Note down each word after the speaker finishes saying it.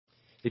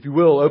If you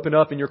will, open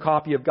up in your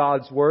copy of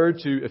God's Word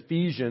to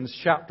Ephesians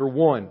chapter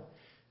 1.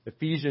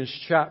 Ephesians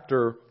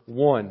chapter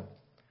 1.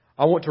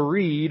 I want to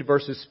read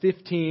verses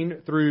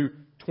 15 through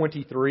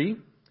 23.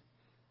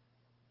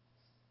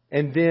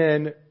 And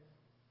then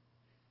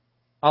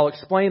I'll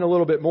explain a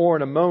little bit more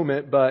in a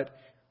moment, but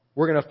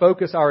we're going to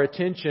focus our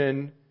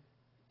attention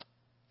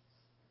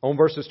on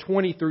verses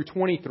 20 through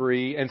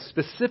 23, and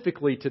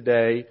specifically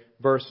today,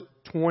 verse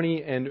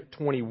 20 and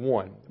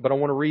 21. But I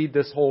want to read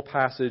this whole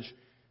passage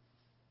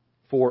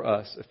for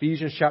us.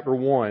 Ephesians chapter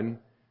 1,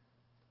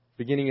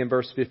 beginning in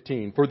verse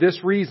 15. For this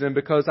reason,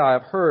 because I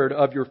have heard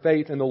of your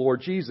faith in the Lord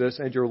Jesus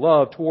and your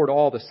love toward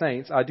all the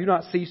saints, I do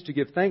not cease to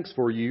give thanks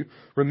for you,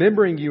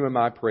 remembering you in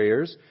my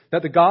prayers,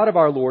 that the God of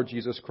our Lord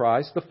Jesus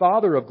Christ, the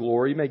Father of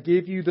glory, may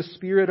give you the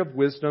spirit of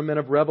wisdom and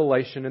of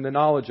revelation in the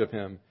knowledge of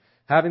Him,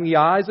 having the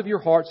eyes of your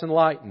hearts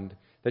enlightened,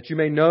 that you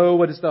may know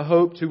what is the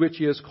hope to which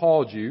He has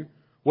called you,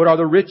 what are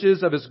the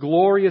riches of His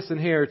glorious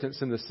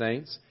inheritance in the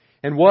saints,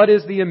 and what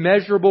is the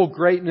immeasurable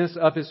greatness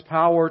of His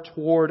power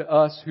toward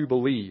us who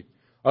believe,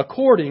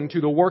 according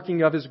to the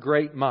working of His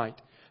great might,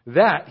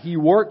 that He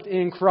worked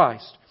in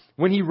Christ,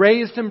 when He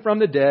raised Him from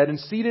the dead and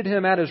seated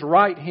Him at His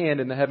right hand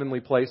in the heavenly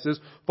places,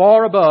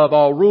 far above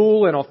all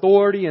rule and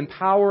authority and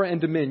power and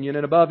dominion,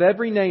 and above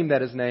every name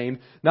that is named,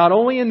 not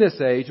only in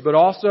this age, but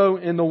also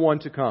in the one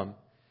to come.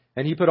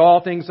 And He put all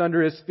things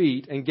under His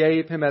feet and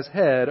gave Him as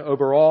head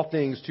over all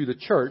things to the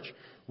church,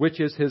 which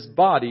is His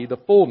body, the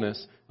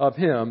fullness of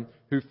Him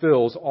who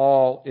fills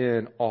all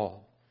in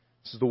all.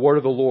 This is the word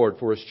of the Lord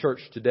for His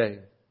church today.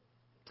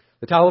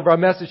 The title of our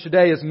message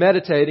today is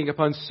Meditating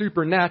Upon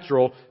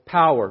Supernatural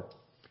Power.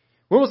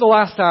 When was the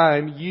last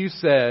time you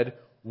said,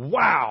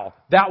 wow,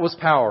 that was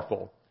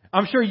powerful?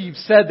 I'm sure you've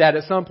said that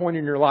at some point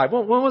in your life.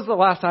 When was the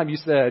last time you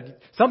said,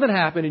 something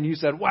happened and you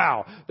said,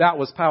 wow, that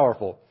was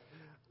powerful?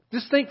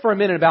 Just think for a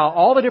minute about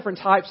all the different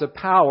types of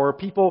power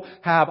people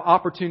have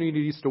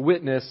opportunities to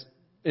witness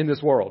in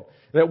this world.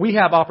 That we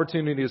have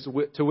opportunities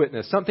to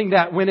witness. Something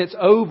that when it's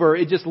over,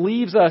 it just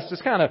leaves us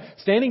just kind of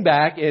standing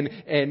back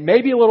and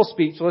maybe a little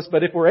speechless,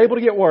 but if we're able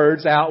to get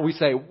words out, we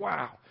say,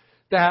 wow,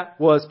 that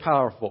was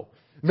powerful.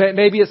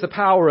 Maybe it's the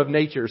power of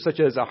nature, such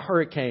as a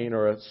hurricane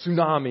or a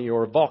tsunami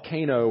or a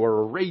volcano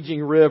or a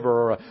raging river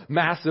or a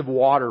massive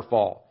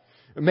waterfall.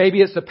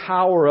 Maybe it's the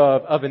power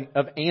of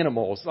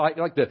animals,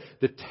 like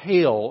the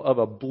tail of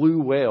a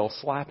blue whale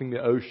slapping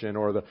the ocean,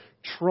 or the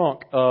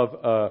trunk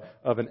of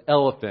an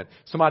elephant.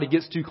 Somebody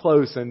gets too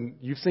close, and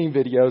you've seen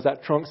videos,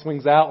 that trunk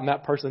swings out and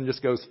that person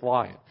just goes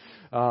flying.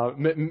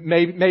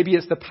 Maybe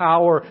it's the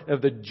power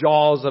of the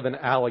jaws of an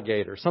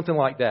alligator, something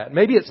like that.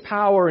 Maybe it's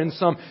power in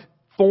some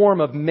form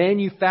of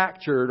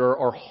manufactured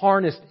or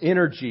harnessed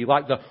energy,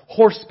 like the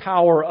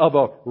horsepower of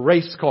a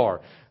race car.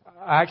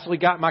 I actually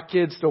got my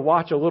kids to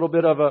watch a little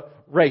bit of a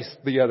race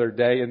the other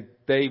day, and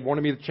they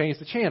wanted me to change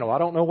the channel. I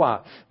don't know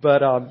why.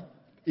 But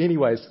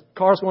anyways,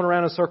 cars going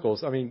around in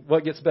circles. I mean,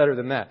 what gets better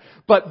than that?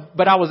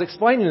 But I was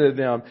explaining to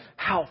them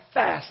how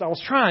fast, I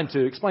was trying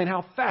to explain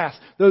how fast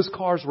those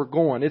cars were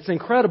going. It's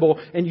incredible,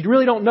 and you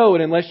really don't know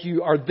it unless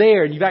you are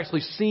there and you've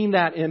actually seen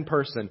that in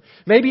person.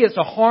 Maybe it's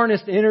a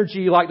harnessed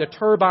energy like the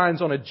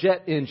turbines on a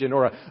jet engine,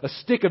 or a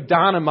stick of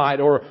dynamite,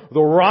 or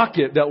the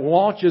rocket that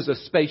launches a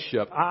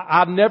spaceship.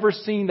 I've never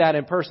seen that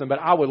in person, but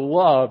I would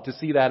love to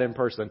see that in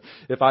person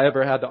if I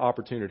ever had the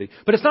opportunity.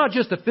 But it's not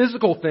just the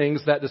physical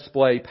things that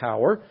display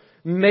power.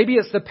 Maybe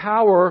it's the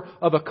power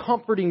of a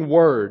comforting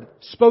word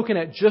spoken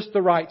at just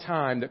the right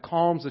time that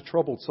calms a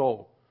troubled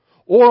soul.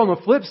 Or on the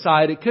flip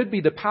side, it could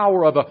be the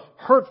power of a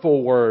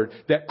hurtful word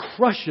that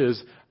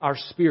crushes our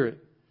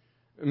spirit.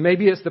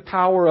 Maybe it's the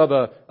power of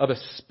a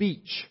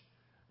speech.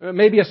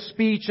 Maybe a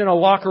speech in a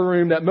locker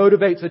room that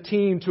motivates a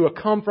team to a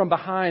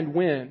come-from-behind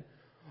win.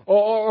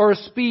 Or a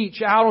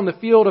speech out on the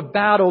field of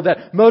battle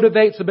that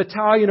motivates a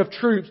battalion of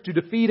troops to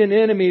defeat an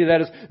enemy that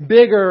is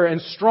bigger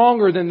and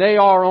stronger than they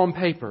are on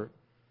paper.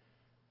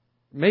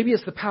 Maybe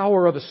it's the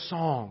power of a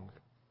song.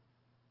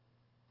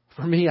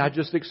 For me, I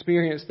just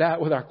experienced that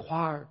with our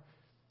choir.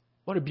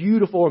 What a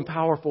beautiful and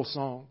powerful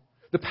song.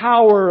 The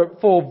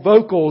powerful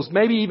vocals,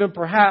 maybe even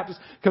perhaps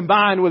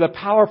combined with a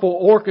powerful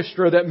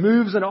orchestra that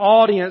moves an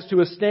audience to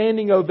a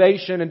standing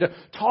ovation and to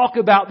talk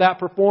about that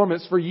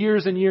performance for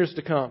years and years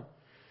to come.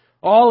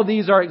 All of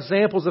these are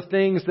examples of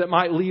things that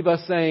might leave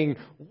us saying,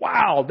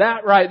 wow,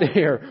 that right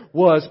there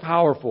was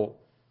powerful.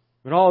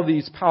 And all of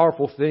these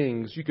powerful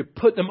things, you could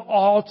put them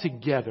all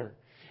together,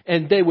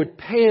 and they would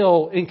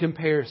pale in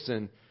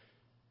comparison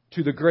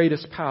to the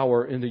greatest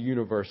power in the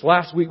universe.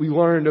 Last week we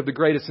learned of the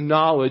greatest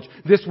knowledge.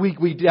 This week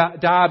we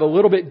dive a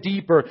little bit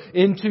deeper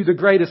into the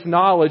greatest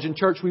knowledge. In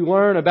church we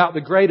learn about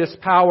the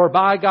greatest power.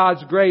 By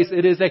God's grace,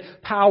 it is a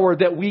power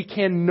that we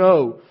can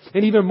know.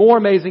 And even more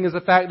amazing is the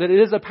fact that it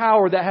is a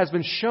power that has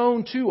been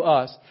shown to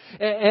us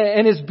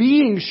and is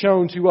being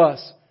shown to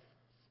us.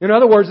 In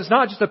other words, it's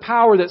not just a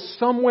power that's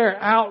somewhere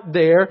out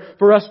there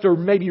for us to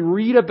maybe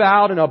read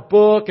about in a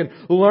book and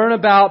learn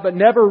about, but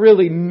never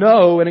really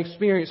know and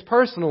experience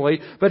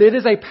personally. But it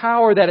is a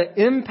power that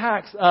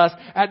impacts us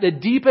at the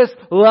deepest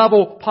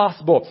level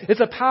possible. It's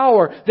a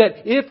power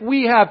that if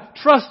we have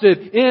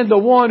trusted in the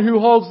one who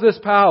holds this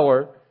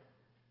power,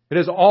 it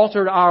has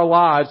altered our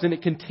lives, and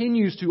it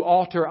continues to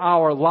alter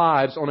our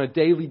lives on a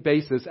daily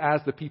basis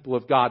as the people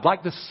of God.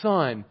 Like the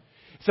sun,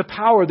 it's a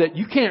power that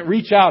you can't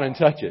reach out and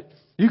touch it.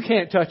 You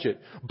can't touch it.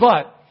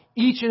 But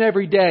each and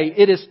every day,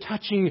 it is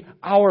touching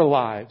our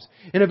lives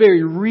in a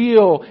very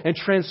real and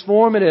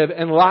transformative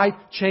and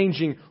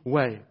life-changing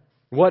way.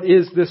 What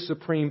is this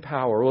supreme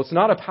power? Well, it's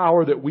not a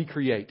power that we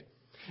create.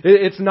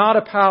 It's not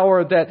a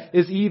power that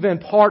is even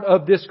part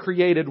of this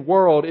created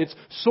world. Its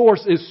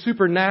source is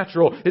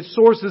supernatural. Its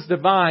source is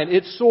divine.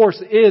 Its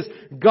source is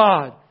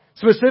God.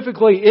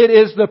 Specifically, it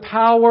is the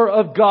power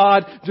of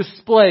God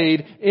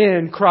displayed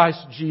in Christ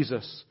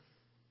Jesus.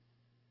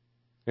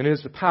 And it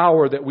is the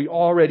power that we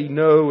already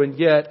know, and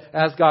yet,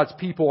 as God's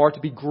people, are to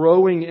be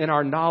growing in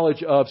our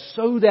knowledge of,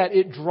 so that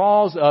it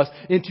draws us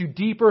into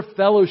deeper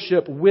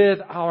fellowship with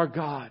our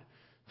God,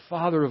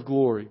 Father of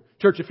glory.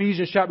 Church,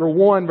 Ephesians chapter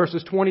 1,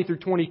 verses 20 through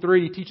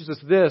 23 teaches us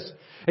this: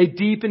 a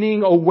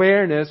deepening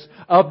awareness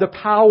of the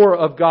power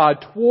of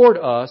God toward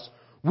us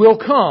will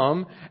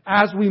come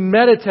as we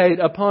meditate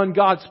upon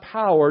God's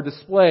power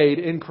displayed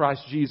in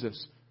Christ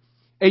Jesus.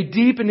 A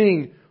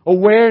deepening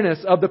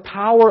awareness of the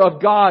power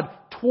of God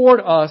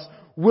toward us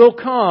will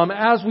come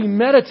as we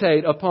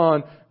meditate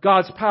upon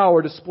God's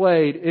power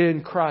displayed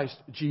in Christ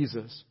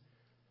Jesus.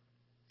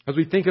 As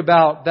we think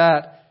about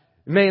that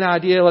main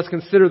idea, let's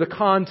consider the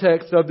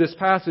context of this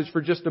passage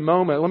for just a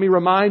moment. Let me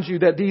remind you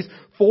that these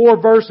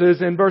 4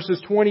 verses in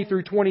verses 20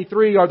 through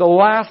 23 are the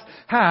last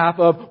half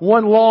of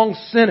one long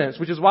sentence,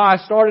 which is why I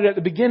started at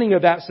the beginning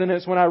of that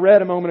sentence when I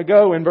read a moment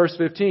ago in verse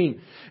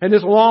 15. And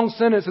this long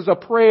sentence is a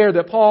prayer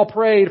that Paul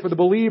prayed for the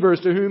believers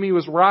to whom he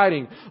was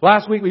writing.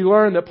 Last week we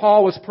learned that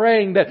Paul was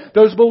praying that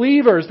those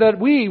believers, that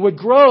we would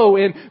grow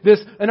in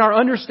our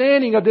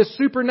understanding of this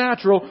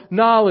supernatural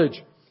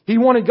knowledge. He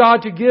wanted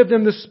God to give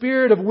them the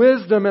spirit of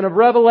wisdom and of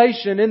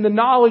revelation in the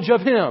knowledge of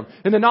Him,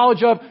 in the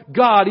knowledge of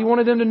God. He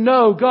wanted them to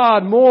know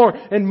God more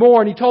and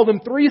more. And He told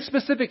them 3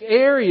 specific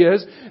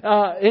areas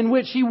in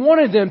which He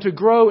wanted them to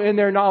grow in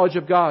their knowledge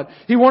of God.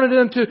 He wanted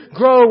them to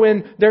grow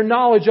in their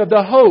knowledge of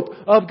the hope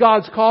of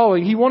God's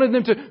calling. He wanted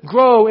them to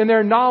grow in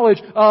their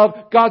knowledge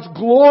of God's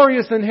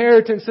glorious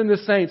inheritance in the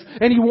saints.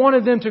 And He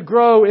wanted them to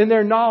grow in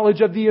their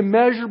knowledge of the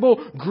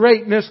immeasurable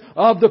greatness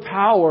of the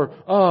power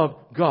of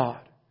God.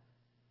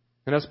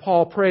 And as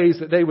Paul prays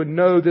that they would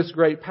know this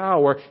great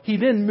power, he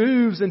then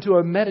moves into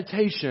a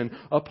meditation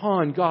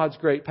upon God's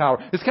great power.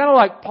 It's kind of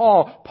like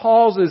Paul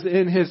pauses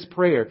in his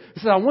prayer.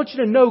 He says, I want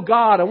you to know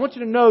God. I want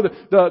you to know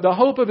the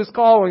hope of His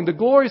calling, the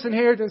glorious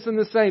inheritance in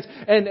the saints,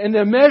 and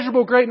the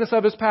immeasurable greatness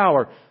of His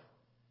power.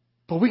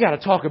 But we got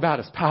to talk about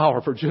His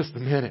power for just a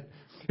minute.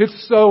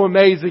 It's so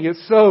amazing.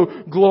 It's so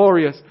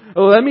glorious.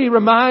 Let me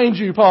remind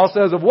you, Paul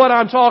says, of what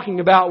I'm talking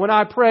about when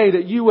I pray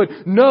that you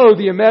would know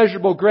the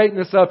immeasurable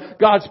greatness of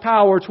God's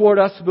power toward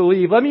us to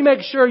believe. Let me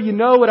make sure you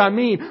know what I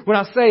mean when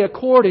I say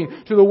according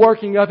to the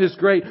working of His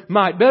great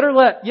might. Better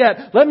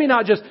yet, let me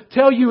not just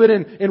tell you it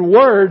in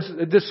words,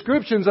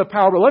 descriptions of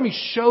power, but let me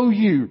show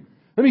you.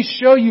 Let me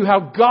show you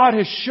how God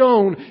has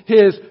shown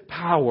His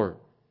power.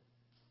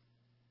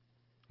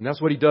 And that's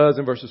what he does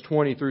in verses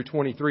 20 through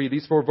 23.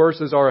 These 4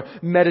 verses are a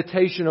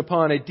meditation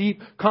upon, a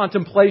deep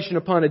contemplation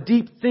upon, a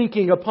deep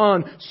thinking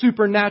upon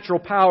supernatural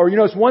power. You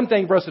know, it's one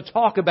thing for us to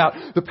talk about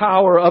the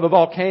power of a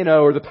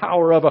volcano or the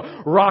power of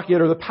a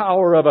rocket or the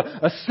power of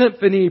a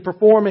symphony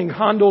performing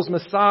Handel's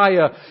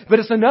Messiah. But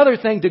it's another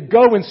thing to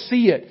go and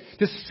see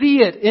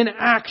it in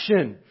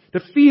action. To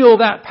feel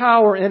that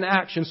power in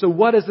action. So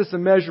what does this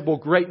immeasurable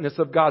greatness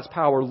of God's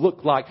power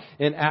look like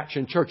in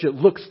action, church? It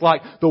looks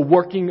like the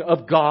working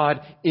of God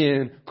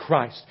in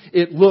Christ.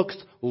 It looks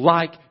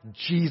like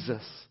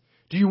Jesus.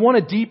 Do you want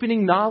a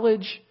deepening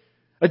knowledge?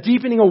 A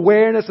deepening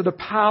awareness of the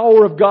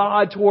power of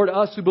God toward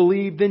us who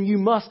believe? Then you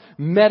must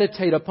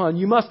meditate upon,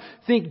 you must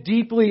think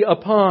deeply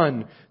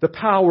upon the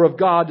power of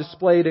God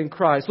displayed in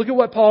Christ. Look at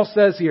what Paul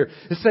says here.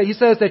 He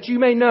says that you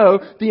may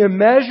know the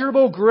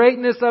immeasurable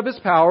greatness of His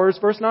powers,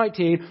 verse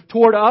 19,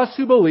 toward us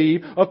who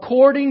believe,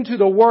 according to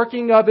the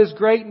working of His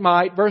great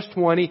might, verse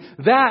 20,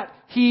 that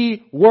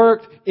He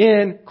worked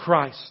in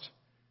Christ.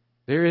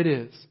 There it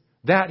is.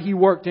 That He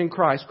worked in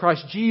Christ.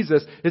 Christ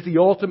Jesus is the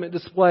ultimate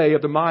display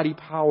of the mighty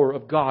power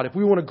of God. If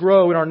we want to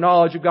grow in our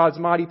knowledge of God's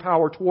mighty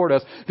power toward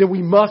us, then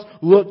we must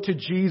look to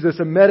Jesus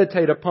and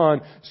meditate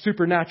upon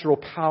supernatural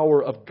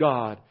power of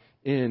God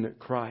in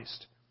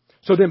Christ.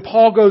 So then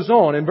Paul goes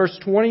on in verse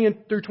 20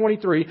 through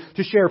 23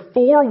 to share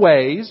 4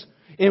 ways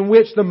in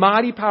which the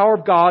mighty power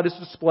of God is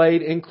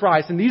displayed in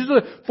Christ. And these are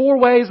the 4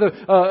 ways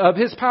of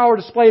His power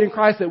displayed in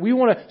Christ that we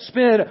want to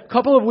spend a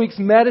couple of weeks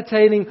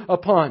meditating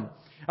upon.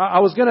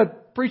 I was going to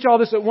preach all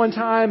this at one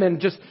time and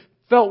just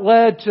felt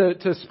led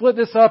to split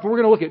this up. And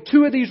we're going to look at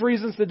 2 of these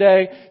reasons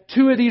today,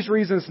 2 of these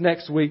reasons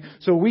next week,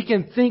 so we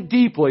can think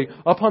deeply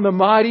upon the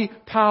mighty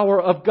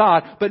power of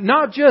God. But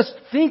not just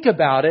think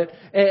about it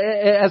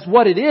as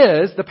what it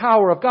is, the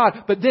power of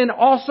God, but then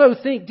also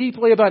think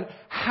deeply about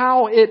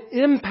how it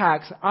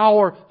impacts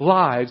our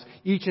lives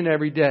each and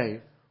every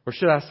day. Or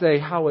should I say,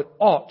 how it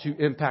ought to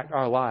impact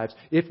our lives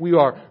if we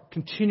are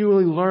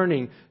continually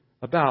learning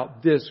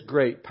about this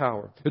great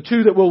power. The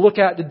 2 that we'll look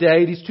at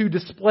today, these 2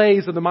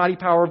 displays of the mighty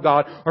power of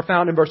God, are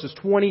found in verses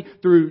 20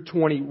 through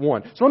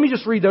 21. So let me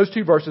just read those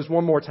 2 verses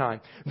one more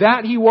time.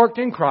 That He worked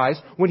in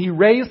Christ when He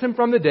raised Him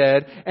from the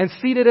dead and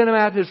seated Him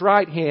at His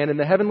right hand in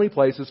the heavenly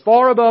places,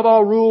 far above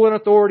all rule and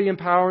authority and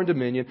power and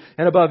dominion,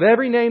 and above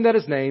every name that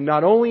is named,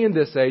 not only in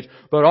this age,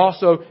 but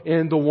also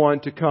in the one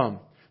to come.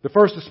 The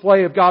first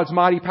display of God's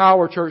mighty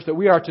power, church, that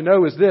we are to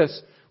know is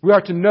this. We are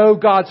to know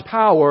God's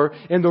power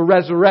in the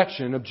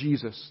resurrection of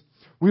Jesus.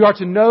 We are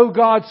to know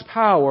God's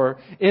power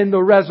in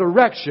the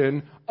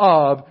resurrection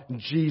of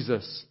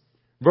Jesus.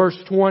 Verse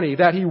 20,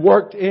 that He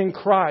worked in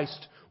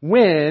Christ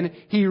when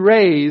He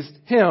raised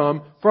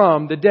Him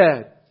from the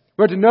dead.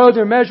 We are to know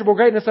the immeasurable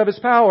greatness of His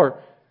power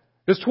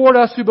is toward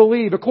us who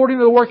believe, according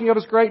to the working of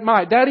His great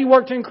might. That He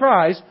worked in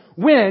Christ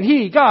when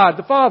He, God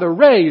the Father,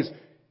 raised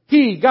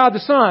He, God the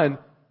Son,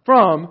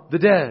 from the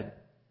dead.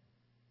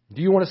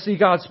 Do you want to see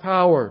God's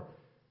power?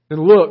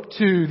 Then look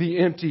to the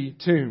empty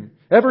tomb.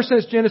 Ever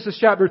since Genesis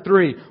chapter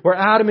 3, where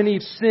Adam and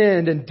Eve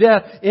sinned and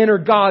death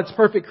entered God's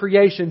perfect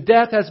creation,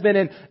 death has been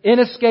an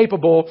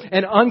inescapable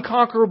and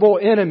unconquerable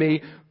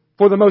enemy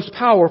for the most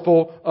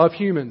powerful of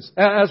humans.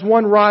 As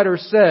one writer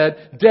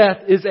said,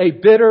 death is a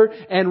bitter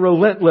and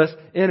relentless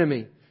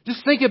enemy.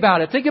 Just think about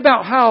it. Think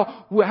about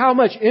how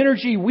much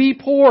energy we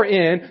pour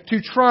in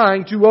to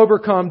trying to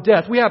overcome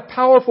death. We have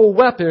powerful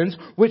weapons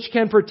which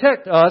can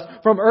protect us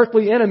from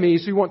earthly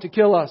enemies who want to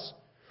kill us.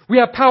 We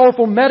have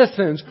powerful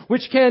medicines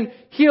which can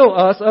heal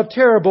us of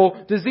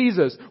terrible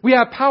diseases. We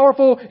have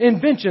powerful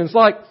inventions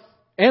like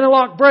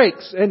anti-lock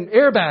brakes and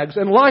airbags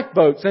and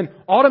lifeboats and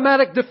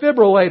automatic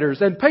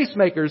defibrillators and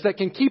pacemakers that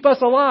can keep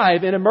us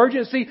alive in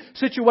emergency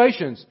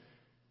situations.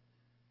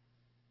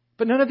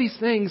 But none of these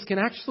things can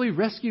actually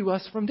rescue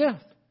us from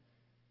death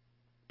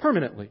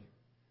permanently.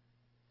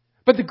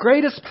 But the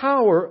greatest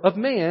power of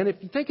man, if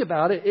you think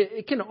about it,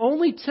 it can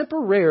only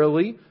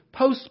temporarily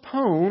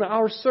postpone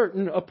our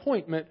certain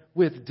appointment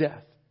with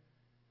death.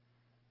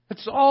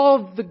 That's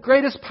all the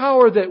greatest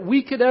power that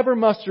we could ever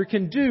muster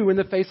can do in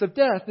the face of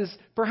death is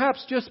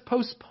perhaps just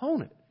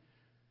postpone it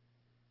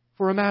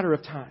for a matter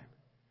of time.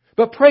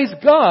 But praise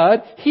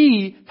God,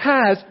 He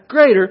has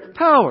greater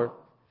power.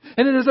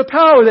 And it is a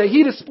power that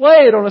He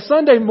displayed on a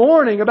Sunday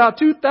morning about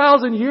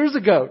 2,000 years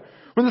ago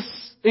when the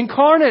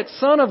incarnate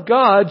Son of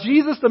God,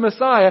 Jesus the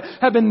Messiah,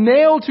 had been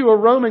nailed to a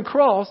Roman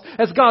cross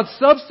as God's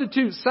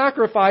substitute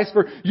sacrifice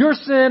for your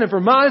sin and for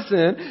my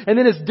sin. And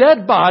then His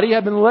dead body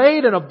had been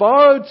laid in a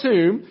borrowed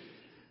tomb.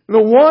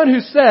 The one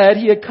who said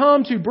He had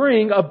come to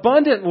bring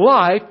abundant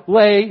life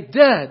lay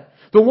dead.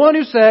 The one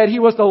who said He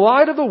was the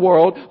light of the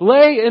world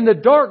lay in the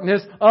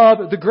darkness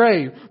of the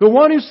grave. The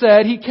one who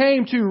said He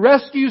came to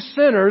rescue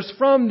sinners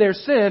from their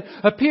sin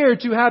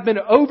appeared to have been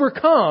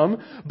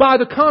overcome by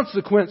the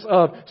consequence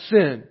of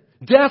sin.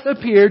 Death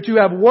appeared to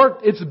have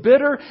worked its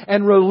bitter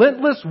and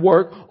relentless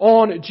work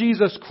on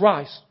Jesus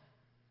Christ.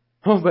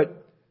 Oh,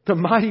 but the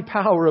mighty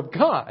power of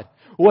God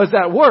was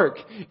at work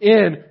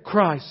in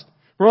Christ.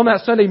 For on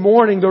that Sunday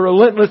morning, the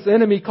relentless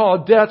enemy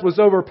called death was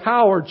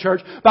overpowered,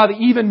 church, by the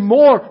even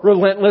more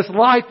relentless,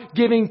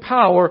 life-giving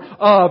power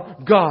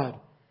of God.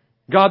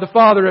 God the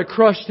Father had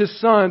crushed His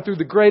Son through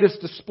the greatest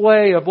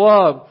display of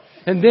love.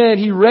 And then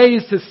He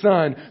raised His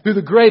Son through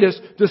the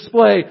greatest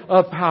display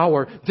of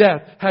power.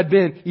 Death had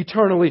been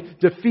eternally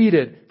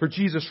defeated, for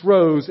Jesus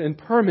rose in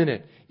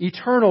permanent,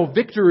 eternal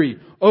victory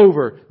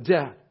over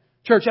death.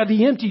 Church, at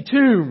the empty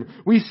tomb,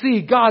 we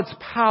see God's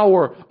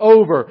power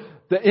over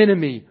the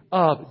enemy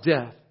of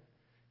death.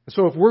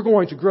 So if we're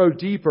going to grow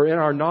deeper in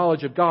our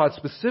knowledge of God,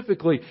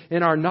 specifically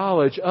in our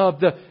knowledge of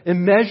the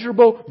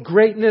immeasurable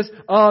greatness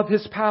of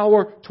His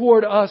power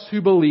toward us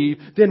who believe,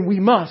 then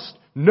we must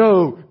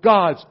know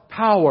God's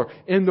power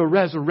in the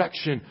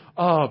resurrection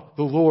of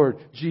the Lord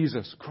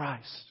Jesus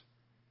Christ.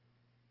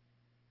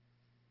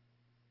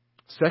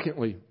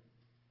 Secondly,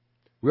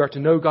 we are to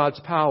know God's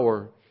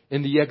power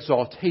in the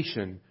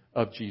exaltation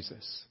of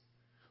Jesus.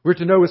 We're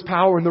to know His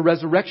power in the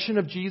resurrection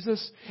of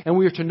Jesus, and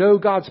we are to know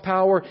God's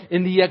power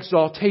in the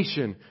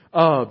exaltation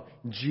of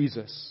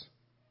Jesus.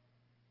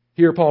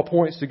 Here Paul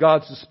points to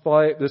God's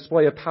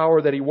display of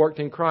power that He worked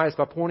in Christ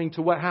by pointing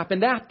to what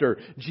happened after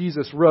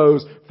Jesus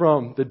rose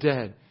from the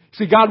dead.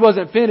 See, God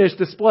wasn't finished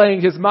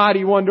displaying His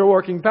mighty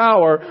wonder-working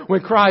power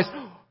when Christ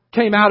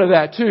came out of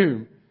that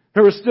tomb.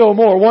 There was still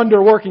more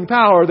wonder-working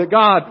power that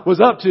God was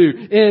up to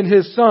in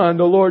His Son,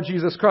 the Lord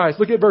Jesus Christ.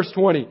 Look at verse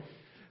 20.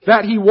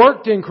 That He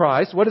worked in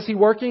Christ. What is He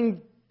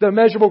working? The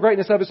immeasurable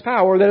greatness of His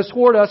power that is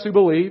toward us who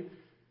believe,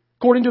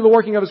 according to the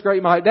working of His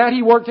great might. That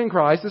He worked in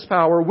Christ, His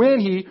power,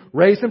 when He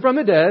raised Him from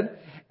the dead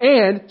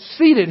and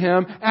seated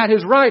Him at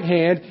His right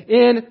hand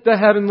in the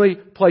heavenly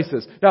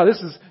places. Now,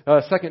 this is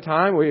a second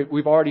time.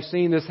 We've already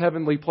seen this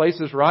heavenly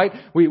places, right?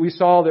 We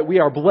saw that we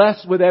are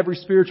blessed with every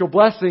spiritual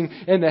blessing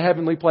in the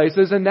heavenly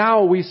places, and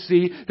now we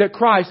see that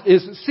Christ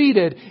is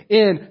seated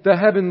in the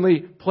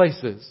heavenly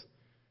places.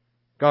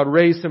 God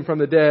raised Him from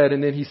the dead,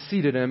 and then He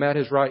seated Him at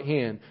His right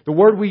hand. The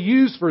word we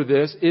use for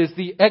this is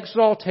the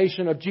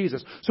exaltation of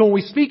Jesus. So when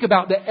we speak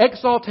about the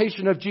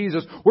exaltation of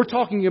Jesus, we're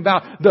talking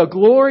about the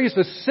glorious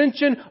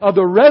ascension of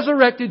the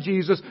resurrected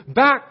Jesus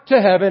back to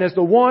heaven as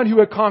the one who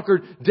had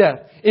conquered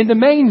death. In the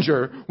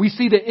manger, we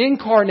see the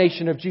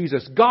incarnation of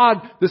Jesus. God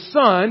the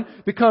Son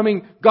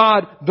becoming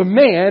God the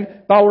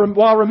man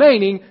while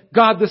remaining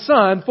God the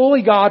Son,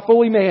 fully God,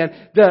 fully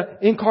man, the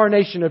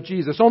incarnation of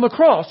Jesus. On the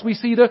cross, we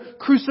see the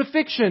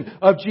crucifixion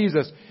of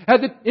Jesus.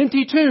 At the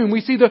empty tomb,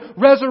 we see the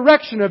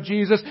resurrection of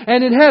Jesus.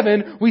 And in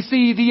heaven, we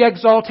see the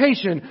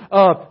exaltation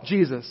of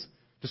Jesus.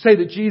 To say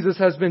that Jesus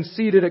has been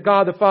seated at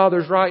God the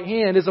Father's right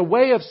hand is a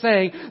way of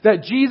saying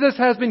that Jesus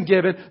has been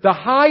given the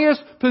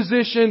highest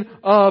position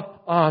of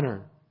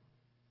honor.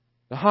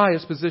 The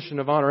highest position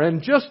of honor.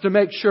 And just to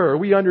make sure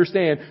we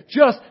understand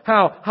just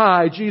how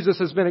high Jesus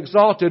has been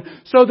exalted,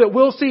 so that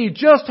we'll see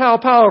just how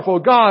powerful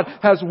God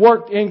has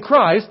worked in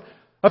Christ,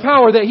 a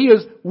power that He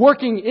is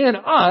working in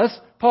us,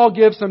 Paul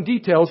gives some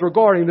details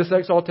regarding this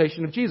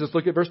exaltation of Jesus.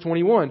 Look at verse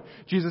 21.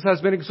 Jesus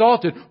has been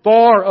exalted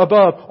far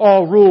above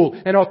all rule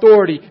and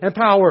authority and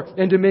power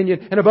and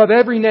dominion, and above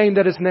every name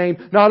that is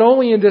named, not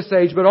only in this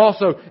age, but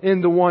also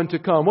in the one to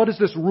come. What is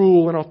this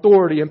rule and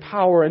authority and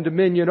power and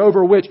dominion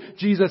over which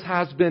Jesus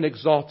has been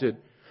exalted?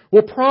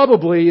 Well,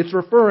 probably it's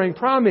referring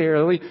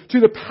primarily to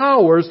the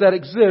powers that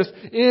exist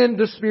in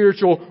the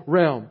spiritual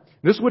realm.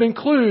 This would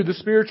include the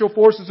spiritual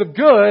forces of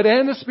good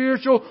and the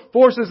spiritual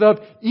forces of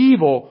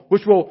evil,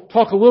 which we'll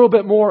talk a little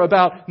bit more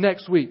about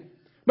next week.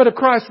 But if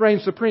Christ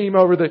reigns supreme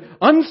over the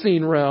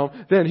unseen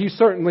realm, then He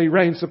certainly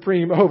reigns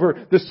supreme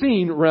over the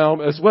seen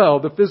realm as well,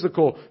 the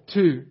physical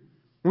too.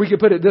 We could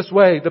put it this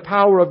way: the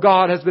power of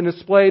God has been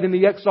displayed in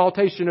the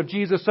exaltation of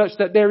Jesus such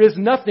that there is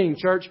nothing,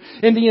 church,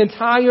 in the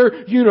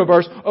entire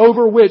universe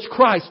over which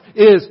Christ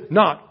is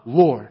not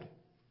Lord.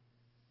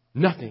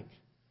 Nothing.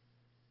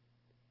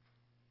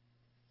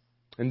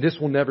 And this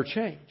will never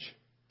change.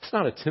 It's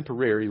not a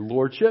temporary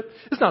lordship.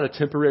 It's not a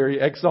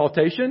temporary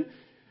exaltation.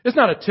 It's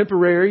not a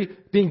temporary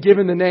being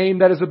given the name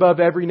that is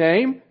above every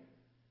name.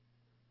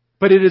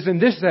 But it is in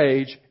this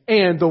age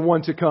and the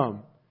one to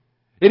come.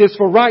 It is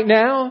for right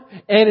now,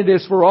 and it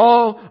is for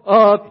all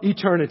of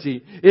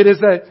eternity. It is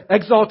an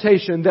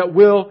exaltation that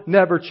will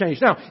never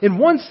change. Now, in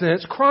one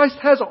sense, Christ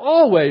has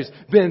always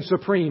been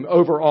supreme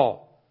over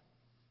all.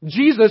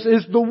 Jesus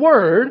is the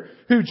Word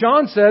who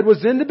John said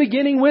was in the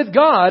beginning with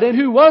God and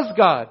who was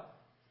God.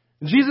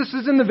 Jesus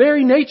is in the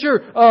very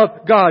nature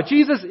of God.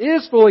 Jesus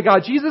is fully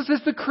God. Jesus is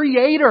the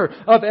creator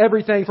of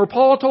everything. For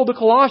Paul told the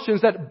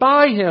Colossians that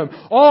by Him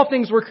all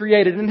things were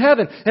created in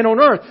heaven and on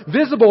earth,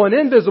 visible and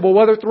invisible,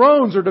 whether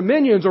thrones or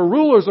dominions or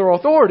rulers or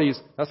authorities.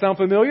 That sound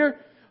familiar?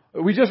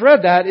 We just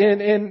read that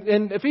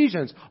in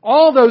Ephesians.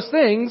 All those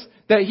things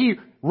that He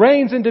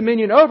reigns in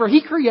dominion over,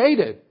 He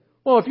created.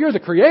 Well, if you're the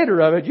creator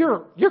of it,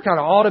 you're kind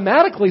of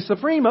automatically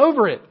supreme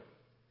over it.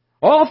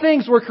 All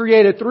things were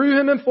created through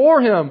Him and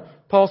for Him,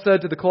 Paul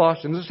said to the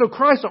Colossians. And so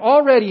Christ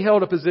already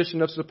held a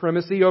position of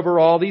supremacy over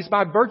all these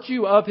by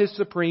virtue of His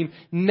supreme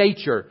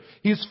nature.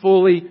 He's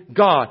fully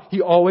God.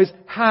 He always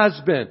has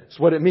been. It's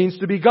what it means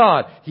to be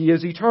God. He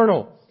is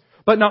eternal.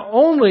 But not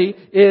only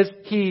is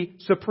He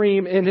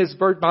supreme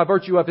by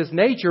virtue of His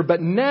nature,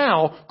 but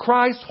now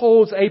Christ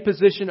holds a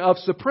position of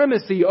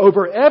supremacy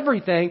over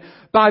everything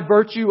by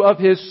virtue of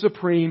His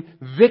supreme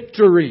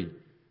victory.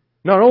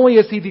 Not only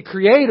is He the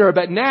Creator,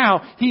 but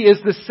now He is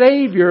the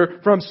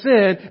Savior from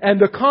sin and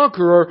the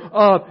conqueror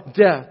of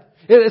death.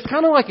 It's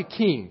kind of like a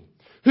king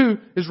who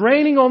is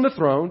reigning on the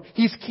throne.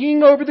 He's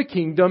king over the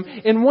kingdom.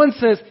 In one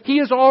sense, He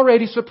is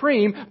already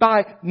supreme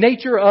by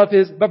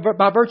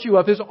virtue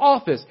of His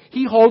office.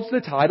 He holds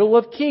the title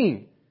of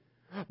king.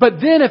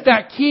 But then if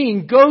that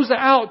king goes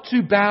out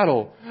to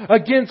battle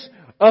against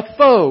a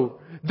foe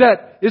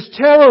that is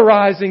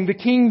terrorizing the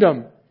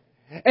kingdom,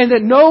 and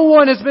that no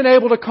one has been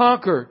able to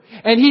conquer,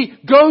 and he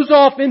goes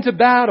off into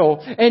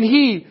battle, and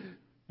he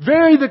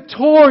very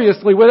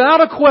victoriously, without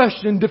a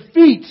question,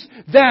 defeats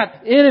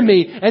that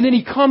enemy, and then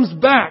he comes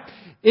back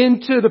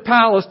into the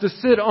palace to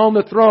sit on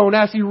the throne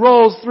as he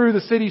rolls through the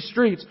city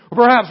streets,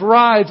 or perhaps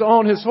rides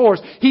on his horse.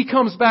 He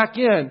comes back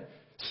in,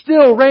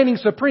 still reigning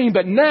supreme,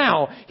 but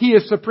now He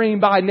is supreme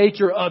by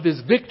nature of His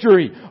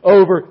victory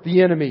over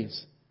the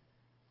enemies.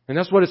 And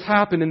that's what has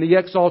happened in the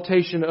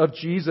exaltation of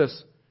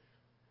Jesus.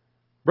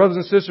 Brothers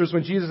and sisters,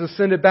 when Jesus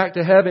ascended back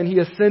to heaven, He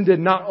ascended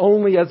not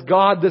only as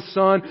God the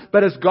Son,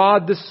 but as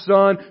God the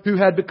Son who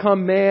had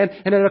become man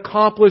and had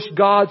accomplished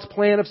God's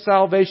plan of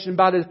salvation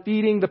by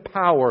defeating the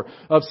power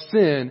of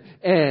sin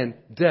and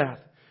death.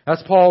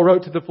 As Paul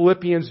wrote to the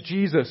Philippians,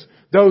 Jesus,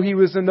 though He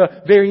was in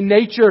the very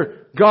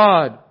nature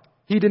God,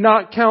 He did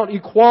not count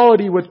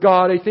equality with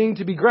God a thing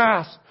to be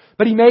grasped,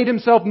 But He made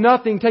Himself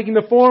nothing, taking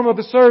the form of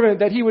a servant,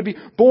 that He would be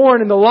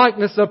born in the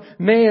likeness of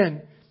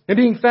man. And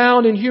being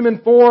found in human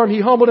form, He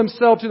humbled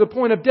Himself to the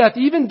point of death,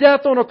 even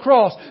death on a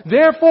cross.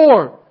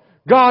 Therefore,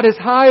 God has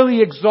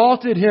highly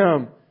exalted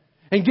Him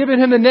and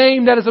given Him the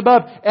name that is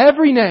above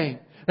every name.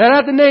 That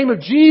at the name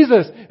of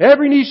Jesus,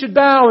 every knee should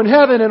bow in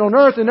heaven and on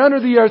earth and under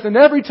the earth, and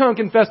every tongue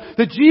confess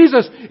that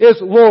Jesus is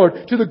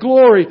Lord, to the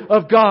glory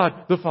of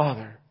God the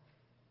Father.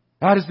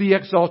 That is the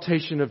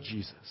exaltation of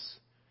Jesus.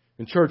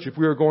 And church, if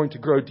we are going to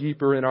grow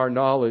deeper in our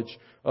knowledge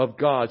of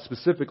God,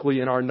 specifically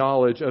in our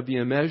knowledge of the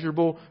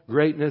immeasurable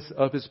greatness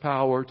of His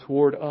power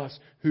toward us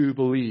who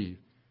believe,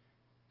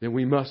 then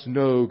we must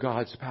know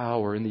God's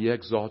power in the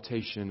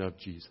exaltation of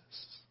Jesus.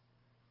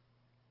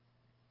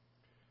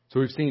 So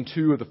we've seen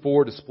 2 of the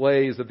 4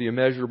 displays of the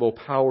immeasurable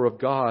power of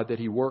God that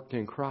He worked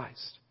in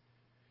Christ.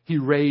 He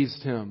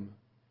raised Him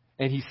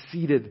and He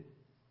seated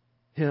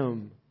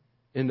Him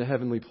in the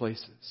heavenly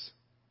places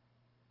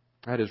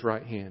at His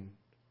right hand.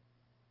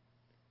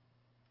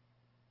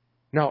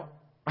 Now,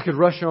 I could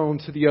rush on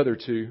to the other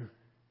 2,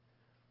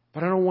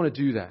 but I don't want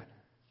to do that.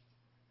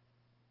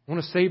 I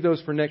want to save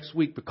those for next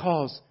week,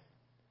 because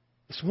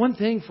it's one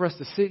thing for us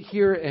to sit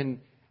here and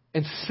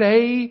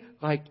say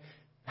like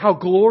how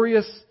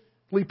gloriously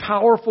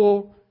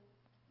powerful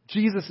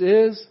Jesus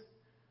is,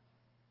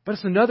 but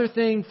it's another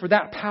thing for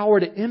that power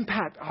to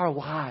impact our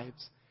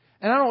lives.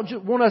 And I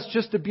don't want us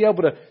just to be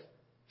able to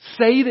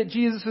say that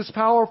Jesus is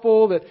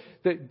powerful,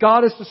 that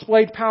God has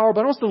displayed power, but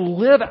I want us to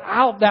live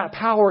out that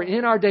power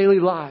in our daily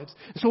lives.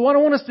 So what I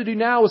want us to do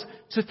now is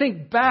to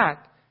think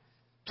back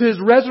to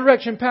His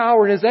resurrection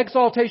power and His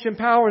exaltation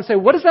power and say,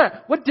 what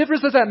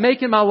difference does that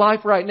make in my life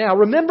right now?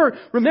 Remember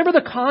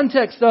the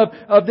context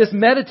of this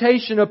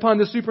meditation upon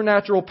the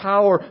supernatural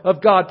power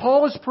of God.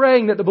 Paul is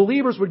praying that the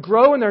believers would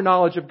grow in their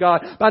knowledge of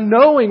God by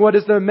knowing what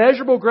is the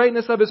immeasurable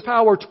greatness of His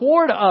power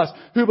toward us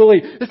who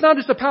believe. It's not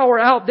just a power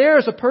out there,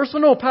 it's a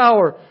personal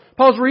power.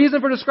 Paul's reason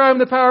for describing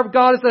the power of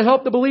God is to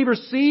help the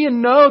believers see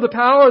and know the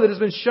power that has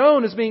been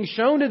shown is being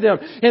shown to them.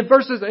 In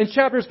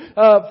chapters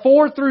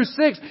 4 through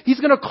 6, he's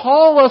going to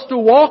call us to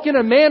walk in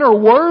a manner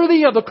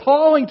worthy of the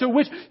calling to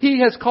which He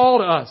has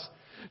called us.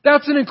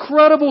 That's an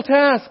incredible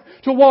task,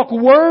 to walk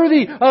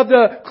worthy of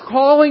the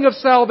calling of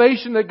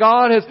salvation that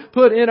God has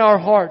put in our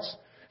hearts.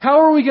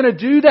 How are we going to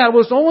do that?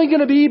 Well, it's only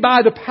going to be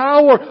by the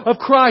power of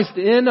Christ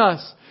in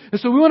us. And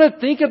so we want to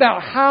think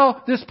about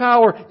how this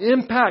power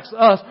impacts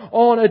us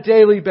on a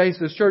daily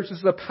basis. Church, this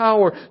is a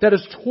power that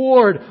is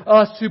toward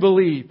us who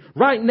believe.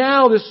 Right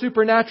now, this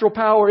supernatural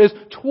power is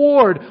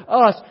toward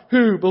us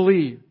who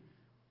believe.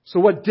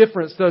 So what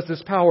difference does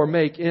this power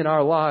make in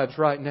our lives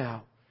right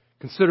now?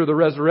 Consider the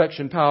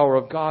resurrection power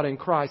of God in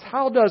Christ.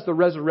 How does the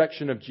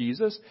resurrection of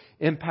Jesus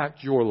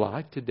impact your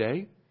life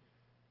today?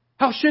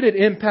 How should it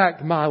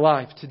impact my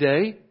life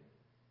today?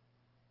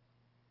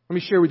 Let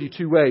me share with you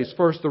 2 ways.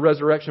 First, the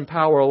resurrection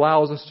power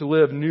allows us to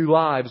live new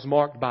lives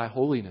marked by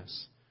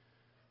holiness.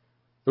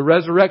 The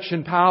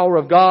resurrection power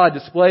of God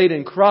displayed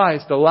in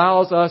Christ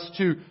allows us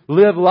to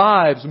live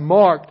lives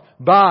marked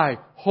by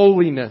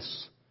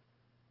holiness.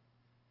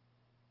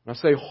 When I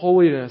say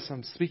holiness,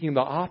 I'm speaking of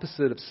the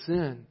opposite of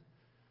sin.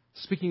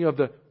 Speaking of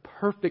the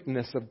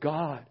perfectness of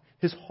God,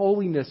 His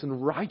holiness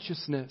and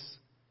righteousness.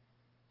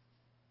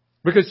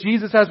 Because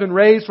Jesus has been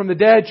raised from the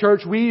dead,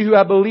 church, we who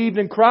have believed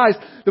in Christ,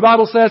 the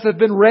Bible says, have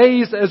been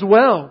raised as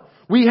well.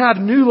 We have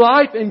new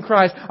life in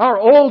Christ. Our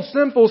old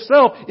sinful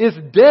self is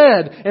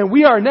dead, and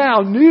we are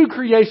now new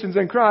creations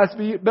in Christ.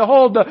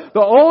 Behold,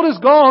 the old is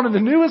gone and the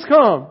new has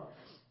come.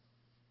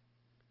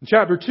 In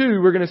chapter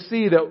 2, we're going to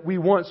see that we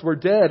once were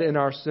dead in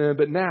our sin,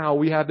 but now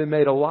we have been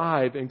made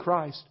alive in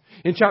Christ.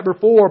 In chapter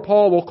 4,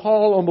 Paul will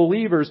call on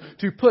believers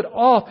to put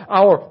off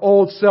our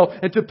old self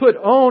and to put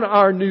on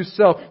our new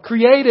self,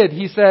 created,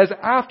 he says,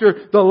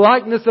 after the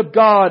likeness of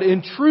God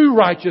in true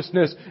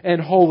righteousness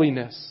and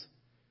holiness.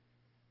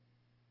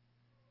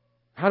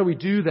 How do we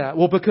do that?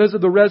 Well, because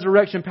of the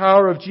resurrection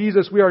power of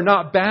Jesus, we are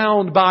not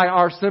bound by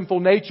our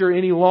sinful nature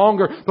any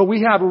longer, but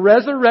we have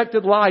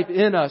resurrected life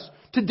in us.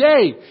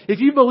 Today, if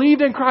you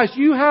believed in Christ,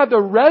 you have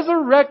the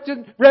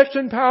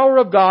resurrection power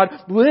of God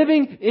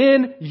living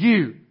in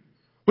you.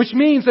 Which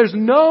means there's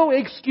no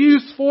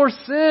excuse for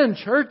sin,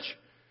 church.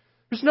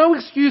 There's no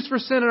excuse for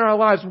sin in our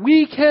lives.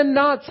 We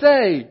cannot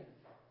say,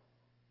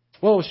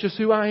 well, it's just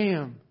who I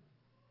am.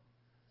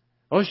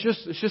 Oh,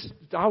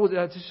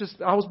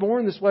 I was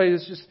born this way.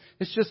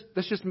 That's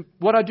just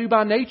what I do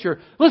by nature.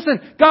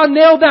 Listen, God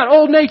nailed that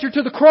old nature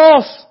to the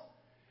cross.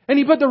 And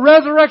He put the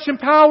resurrection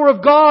power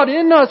of God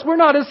in us. We're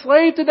not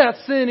enslaved to that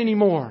sin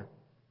anymore.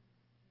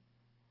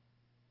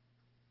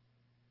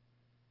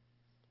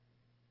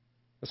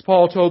 As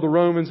Paul told the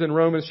Romans in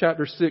Romans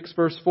chapter 6,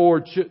 verse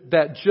 4,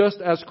 that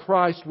just as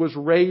Christ was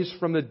raised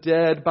from the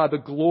dead by the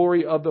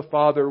glory of the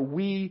Father,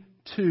 we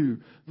too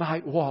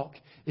might walk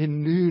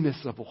in newness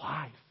of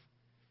life.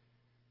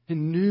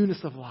 In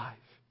newness of life.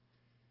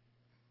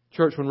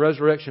 Church, when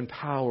resurrection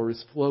power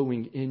is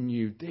flowing in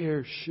you,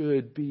 there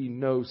should be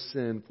no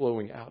sin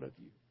flowing out of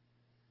you.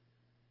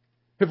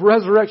 If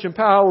resurrection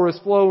power is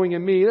flowing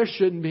in me, there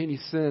shouldn't be any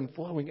sin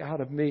flowing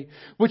out of me.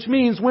 Which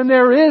means when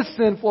there is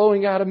sin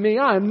flowing out of me,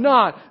 I am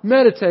not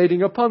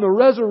meditating upon the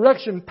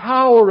resurrection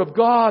power of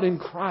God in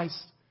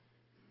Christ.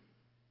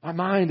 My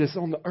mind is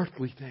on the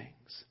earthly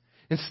things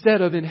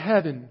instead of in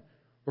heaven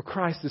where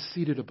Christ is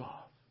seated above.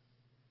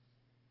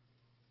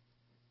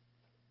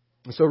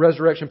 And so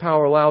resurrection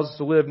power allows us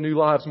to live new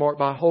lives marked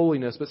by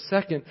holiness. But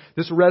second,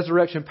 this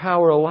resurrection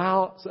power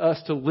allows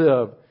us to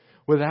live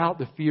without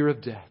the fear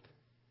of death.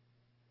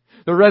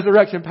 The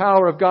resurrection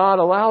power of God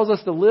allows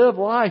us to live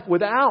life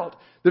without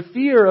the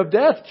fear of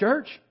death,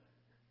 church.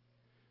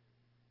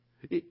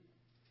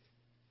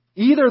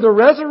 Either the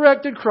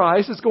resurrected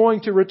Christ is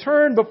going to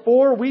return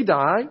before we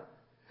die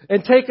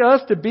and take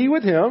us to be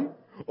with Him,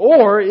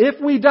 or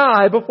if we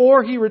die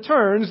before He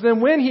returns,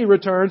 then when He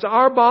returns,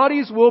 our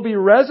bodies will be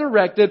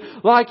resurrected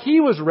like He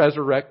was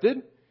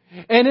resurrected.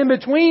 And in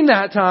between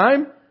that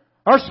time,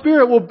 our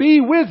spirit will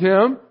be with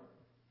Him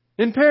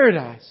in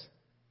paradise.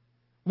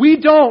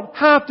 We don't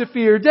have to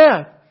fear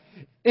death.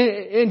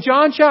 In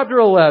John chapter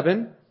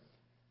 11,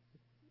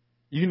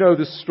 you know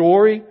the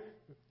story.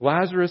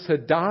 Lazarus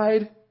had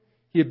died.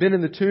 He had been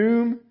in the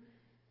tomb.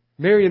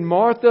 Mary and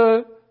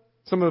Martha,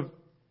 some of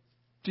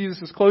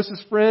Jesus'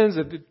 closest friends,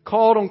 had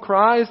called on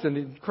Christ,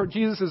 and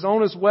Jesus is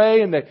on His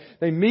way, and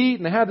they meet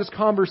and they have this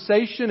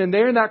conversation, and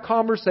they're in that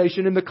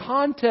conversation in the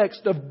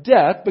context of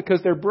death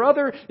because their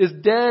brother is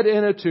dead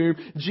in a tomb.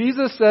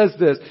 Jesus says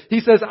this. He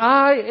says,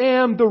 I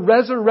am the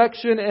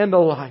resurrection and the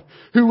life.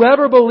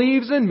 Whoever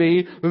believes in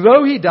me,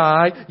 though he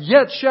die,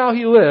 yet shall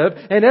he live,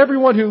 and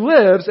everyone who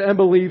lives and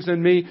believes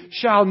in me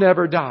shall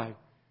never die.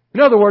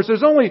 In other words,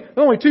 there's only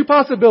two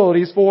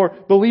possibilities for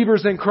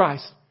believers in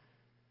Christ.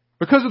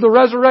 Because of the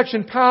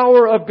resurrection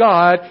power of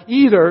God,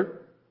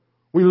 either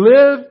we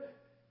live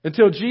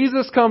until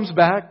Jesus comes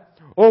back,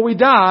 or we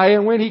die,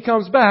 and when He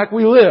comes back,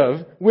 we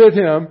live with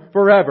Him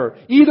forever.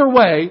 Either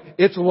way,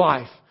 it's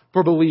life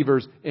for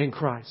believers in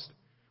Christ.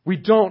 We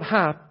don't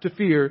have to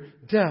fear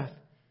death.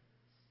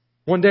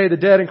 One day the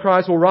dead in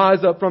Christ will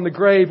rise up from the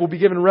grave, will be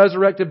given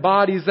resurrected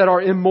bodies that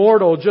are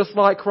immortal, just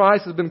like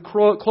Christ has been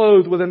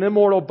clothed with an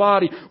immortal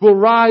body. We'll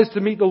rise to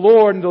meet the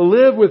Lord and to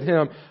live with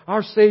Him,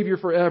 our Savior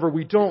forever.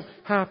 We don't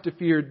have to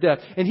fear death.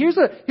 And here's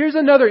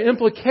another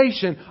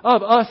implication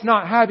of us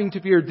not having to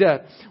fear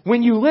death.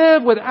 When you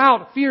live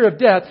without fear of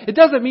death, it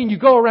doesn't mean you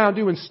go around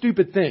doing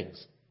stupid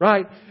things.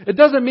 Right? It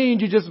doesn't mean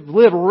you just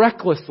live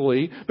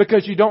recklessly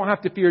because you don't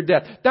have to fear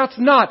death. That's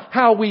not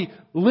how we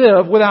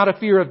live without a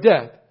fear of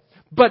death.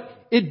 But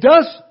it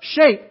does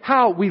shape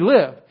how we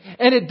live.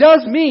 And it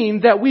does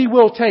mean that we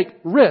will take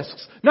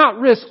risks.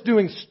 Not risks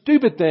doing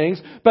stupid things,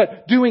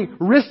 but doing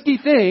risky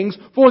things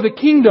for the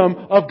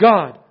kingdom of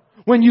God.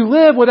 When you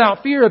live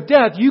without fear of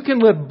death, you can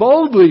live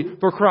boldly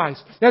for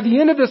Christ. Now, at the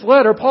end of this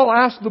letter, Paul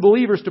asks the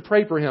believers to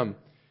pray for him.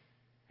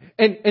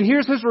 And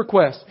here's his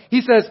request.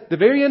 He says, the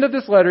very end of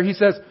this letter, he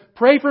says,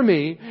 pray for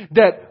me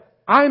that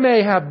I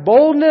may have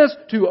boldness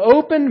to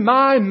open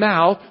my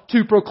mouth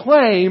to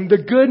proclaim the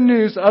good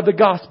news of the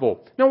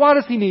gospel. Now, why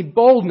does he need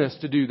boldness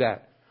to do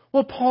that?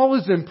 Well, Paul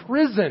is in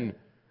prison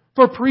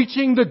for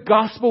preaching the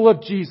gospel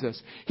of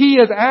Jesus. He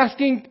is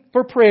asking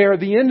for prayer at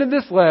the end of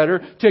this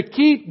letter to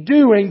keep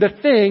doing the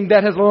thing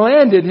that has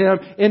landed him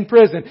in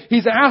prison.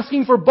 He's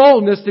asking for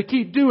boldness to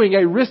keep doing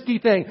a risky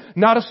thing.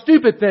 Not a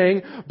stupid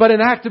thing, but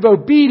an act of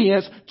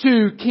obedience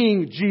to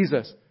King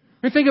Jesus.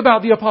 I mean, think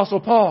about the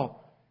Apostle Paul.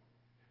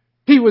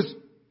 He was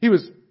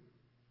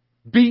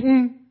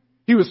beaten.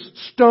 He was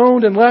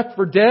stoned and left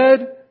for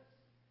dead.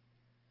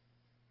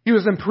 He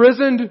was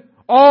imprisoned,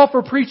 all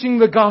for preaching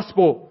the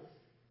gospel.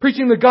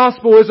 Preaching the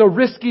gospel is a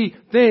risky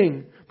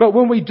thing. But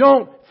when we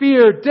don't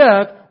fear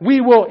death,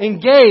 we will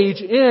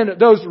engage in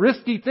those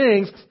risky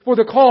things for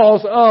the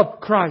cause of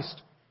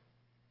Christ.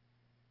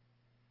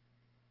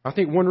 I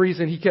think one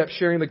reason he kept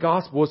sharing the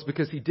gospel was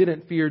because he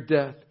didn't fear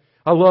death.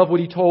 I love what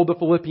he told the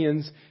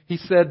Philippians. He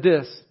said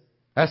this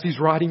as he's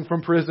writing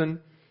from prison.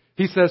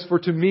 He says, for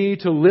to me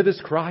to live is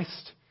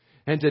Christ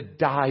and to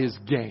die is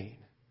gain.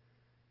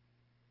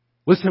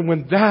 Listen,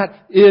 when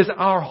that is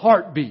our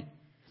heartbeat,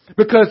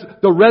 because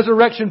the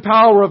resurrection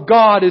power of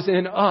God is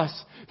in us,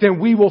 then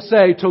we will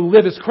say to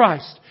live is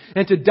Christ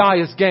and to die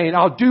is gain.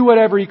 I'll do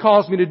whatever He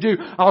calls me to do.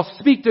 I'll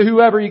speak to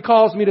whoever He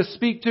calls me to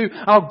speak to.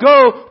 I'll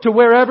go to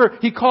wherever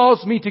He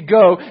calls me to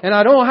go. And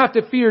I don't have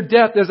to fear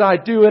death as I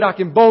do it. I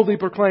can boldly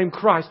proclaim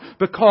Christ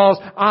because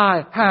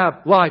I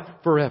have life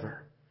forever.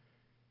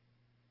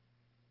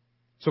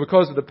 So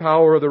because of the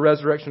power of the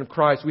resurrection of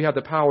Christ, we have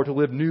the power to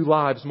live new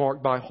lives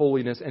marked by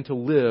holiness and to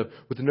live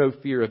with no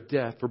fear of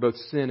death, for both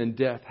sin and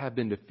death have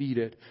been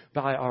defeated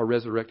by our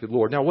resurrected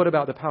Lord. Now, what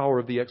about the power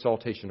of the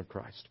exaltation of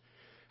Christ?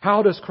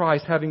 How does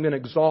Christ, having been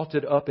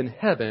exalted up in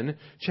heaven,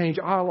 change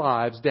our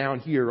lives down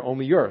here on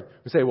the earth?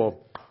 We say,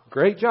 well,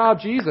 great job,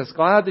 Jesus.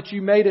 Glad that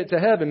you made it to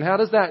heaven. How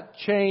does that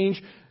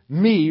change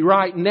me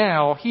right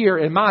now here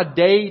in my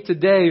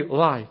day-to-day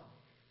life?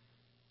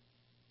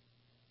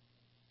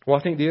 Well,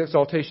 I think the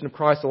exaltation of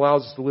Christ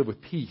allows us to live with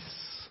peace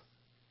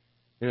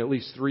in at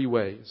least three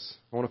ways.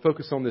 I want to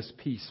focus on this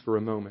peace for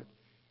a moment.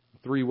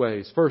 three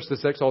ways. First,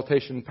 this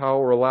exaltation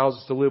power allows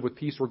us to live with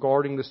peace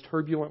regarding this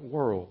turbulent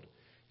world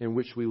in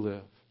which we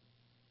live.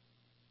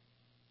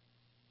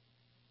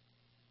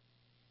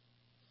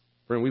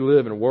 Friend, we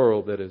live in a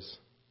world that is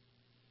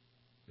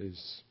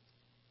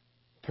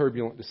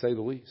turbulent, to say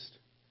the least.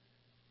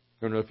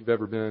 I don't know if you've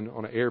ever been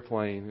on an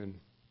airplane and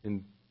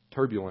in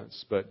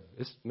turbulence, but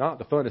it's not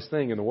the funnest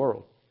thing in the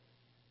world.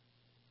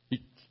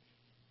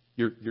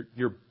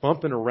 You're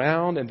bumping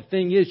around, and the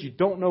thing is, you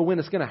don't know when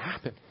it's going to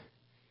happen.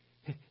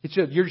 It's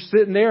just, you're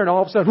sitting there, and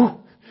all of a sudden, whoo,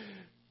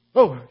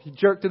 oh, you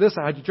jerk to this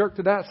side, you jerk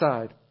to that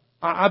side.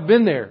 I've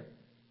been there.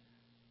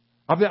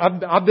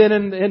 I've been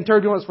in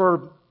turbulence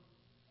for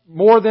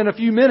more than a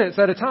few minutes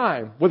at a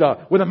time with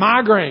a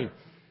migraine,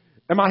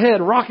 and my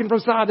head rocking from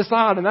side to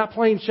side, and that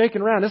plane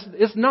shaking around.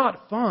 It's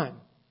not fun,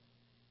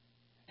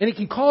 and it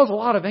can cause a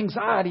lot of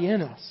anxiety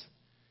in us.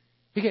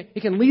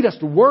 It can lead us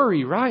to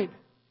worry, right?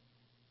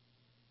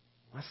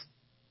 That's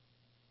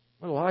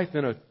what life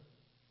in a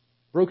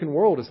broken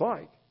world is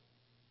like.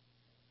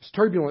 There's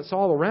turbulence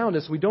all around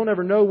us. We don't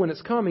ever know when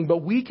it's coming,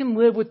 but we can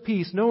live with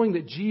peace knowing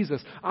that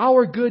Jesus,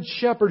 our good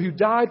shepherd who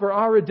died for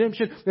our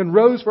redemption and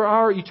rose for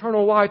our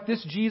eternal life,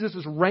 this Jesus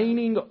is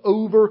reigning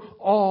over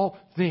all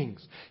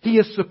things. He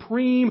is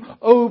supreme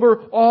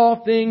over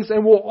all things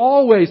and will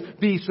always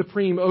be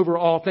supreme over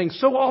all things.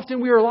 So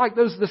often we are like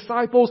those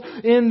disciples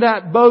in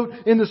that boat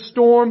in the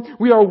storm.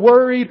 We are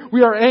worried,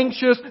 we are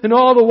anxious, and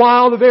all the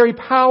while the very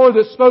power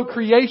that spoke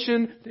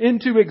creation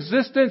into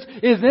existence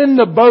is in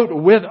the boat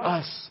with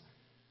us.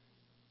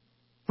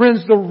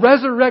 Friends, the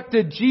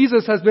resurrected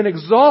Jesus has been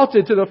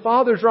exalted to the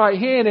Father's right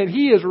hand, and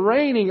He is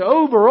reigning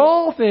over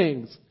all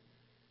things.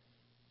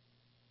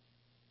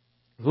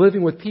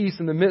 Living with peace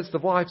in the midst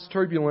of life's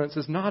turbulence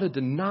is not a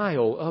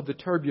denial of the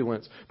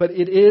turbulence, but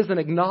it is an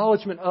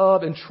acknowledgement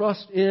of and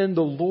trust in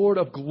the Lord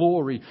of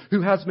glory,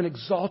 who has been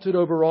exalted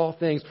over all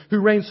things, who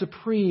reigns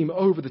supreme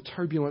over the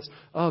turbulence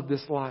of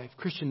this life.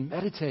 Christian,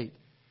 meditate.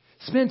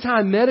 Spend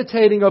time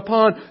meditating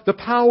upon the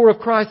power of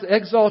Christ's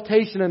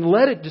exaltation and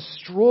let it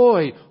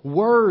destroy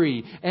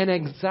worry and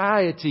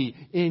anxiety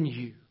in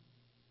you.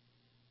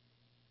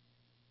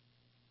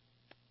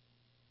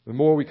 The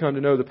more we come to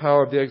know the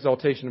power of the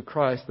exaltation of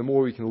Christ, the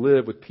more we can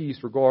live with peace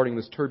regarding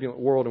this turbulent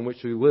world in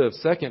which we live.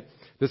 Second,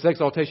 this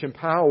exaltation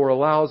power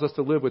allows us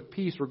to live with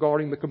peace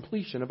regarding the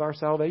completion of our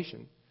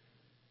salvation.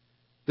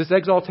 This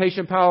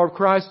exaltation power of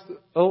Christ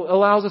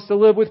allows us to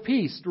live with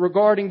peace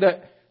regarding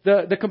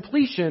the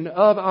completion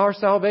of our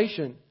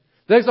salvation.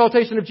 The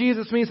exaltation of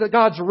Jesus means that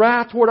God's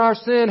wrath toward our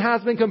sin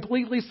has been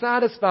completely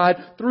satisfied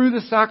through the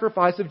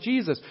sacrifice of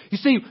Jesus. You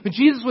see, when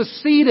Jesus was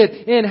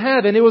seated in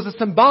heaven, it was a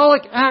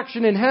symbolic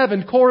action in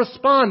heaven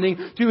corresponding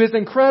to His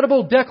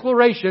incredible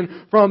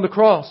declaration from the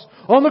cross.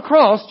 On the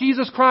cross,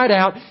 Jesus cried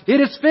out,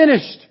 "It is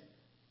finished."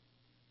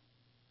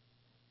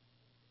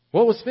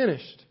 What was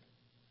finished?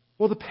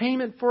 Well, the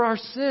payment for our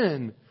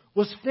sin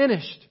was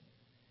finished.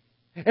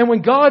 And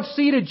when God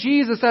seated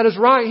Jesus at His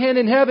right hand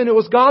in heaven, it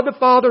was God the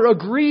Father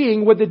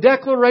agreeing with the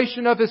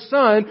declaration of His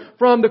Son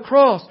from the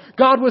cross.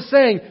 God was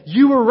saying,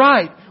 "You were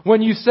right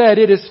when you said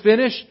it is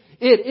finished.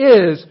 It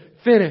is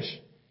finished."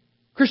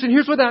 Christian,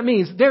 here's what that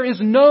means. There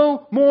is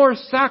no more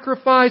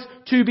sacrifice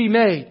to be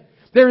made.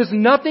 There is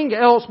nothing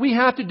else we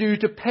have to do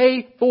to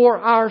pay for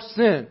our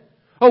sin.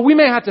 Oh, we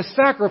may have to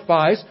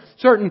sacrifice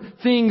certain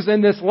things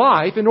in this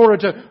life in order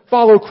to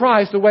follow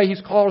Christ the way He's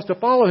called us to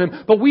follow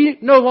Him. But we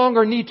no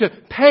longer need to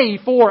pay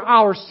for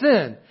our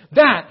sin.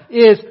 That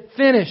is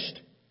finished.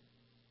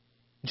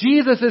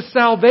 Jesus'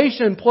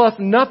 salvation plus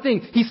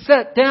nothing He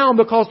set down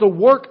because the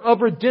work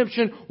of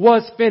redemption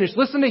was finished.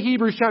 Listen to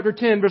Hebrews chapter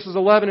 10 verses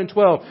 11 and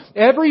 12.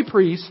 Every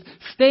priest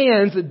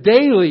stands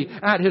daily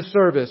at his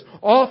service,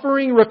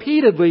 offering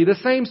repeatedly the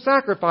same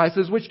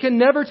sacrifices which can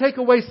never take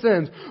away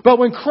sins. But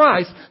when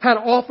Christ had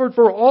offered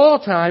for all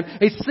time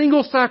a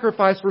single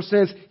sacrifice for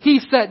sins, He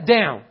sat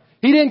down.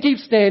 He didn't keep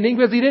standing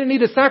because He didn't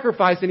need to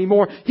sacrifice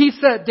anymore. He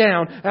sat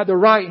down at the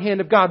right hand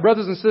of God.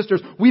 Brothers and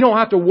sisters, we don't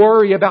have to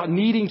worry about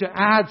needing to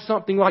add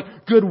something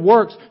like good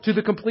works to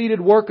the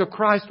completed work of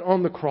Christ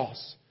on the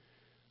cross.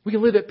 We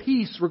can live at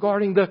peace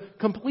regarding the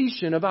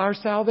completion of our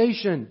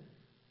salvation.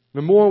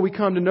 The more we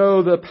come to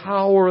know the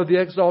power of the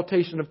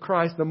exaltation of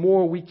Christ, the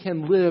more we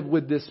can live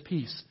with this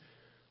peace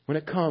when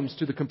it comes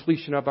to the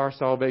completion of our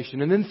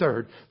salvation. And then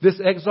third,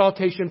 this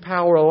exaltation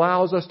power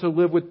allows us to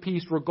live with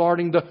peace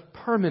regarding the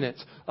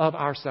permanence of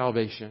our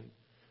salvation.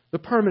 The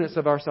permanence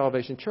of our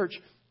salvation. Church,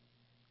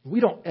 we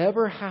don't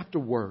ever have to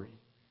worry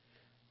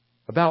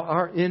about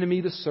our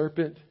enemy, the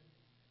serpent,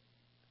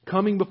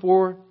 coming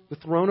before the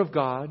throne of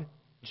God.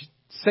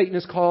 Satan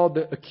is called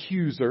the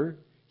accuser.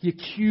 He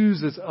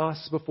accuses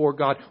us before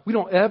God. We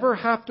don't ever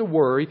have to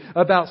worry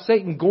about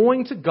Satan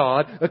going to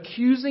God,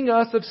 accusing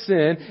us of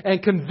sin,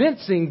 and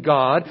convincing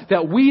God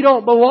that we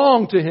don't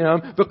belong to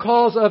Him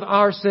because of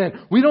our sin.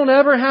 We don't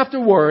ever have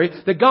to worry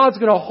that God's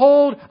going to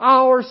hold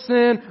our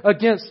sin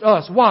against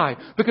us. Why?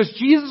 Because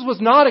Jesus was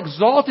not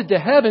exalted to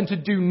heaven to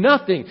do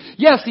nothing.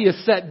 Yes, He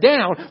is set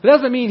down, but that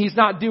doesn't mean He's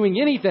not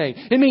doing anything.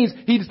 It means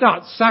He's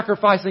not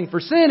sacrificing for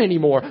sin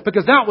anymore,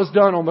 because that was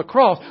done on the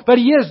cross. But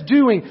He is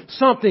doing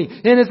something.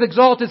 In His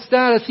exalted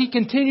status, He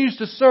continues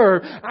to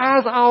serve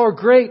as our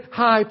great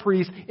high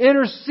priest,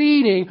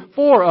 interceding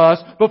for us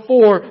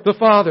before the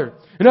Father.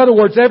 In other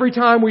words, every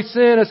time we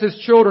sin as His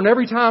children,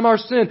 every time our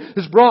sin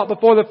is brought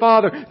before the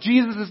Father,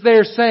 Jesus is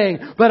there saying,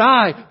 but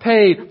I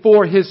paid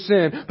for his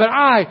sin. But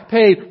I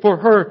paid for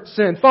her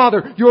sin.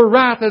 Father, your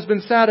wrath has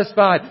been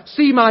satisfied.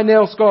 See my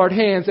nail-scarred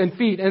hands and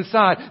feet and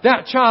side.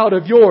 That child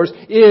of yours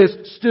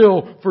is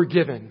still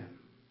forgiven.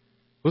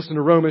 Listen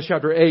to Romans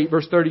chapter 8,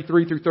 verse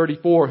 33 through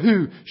 34.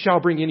 Who shall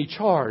bring any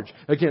charge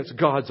against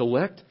God's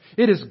elect?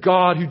 It is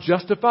God who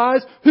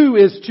justifies. Who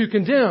is to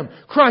condemn?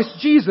 Christ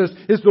Jesus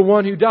is the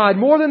one who died.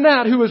 More than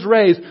that, who is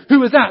raised,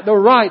 who is at the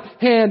right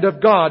hand of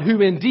God,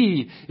 who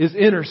indeed is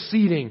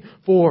interceding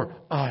for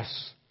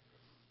us.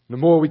 The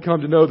more we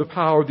come to know the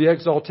power of the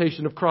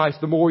exaltation of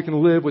Christ, the more we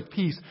can live with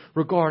peace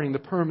regarding the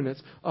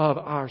permanence of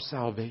our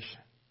salvation.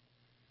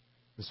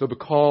 And so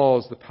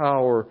because the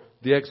power,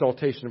 the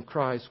exaltation of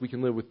Christ, we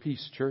can live with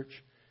peace, church.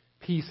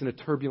 Peace in a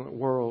turbulent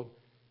world.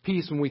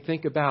 Peace when we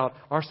think about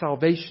our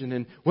salvation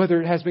and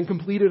whether it has been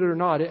completed or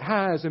not. It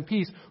has, and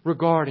peace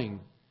regarding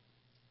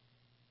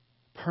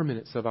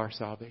permanence of our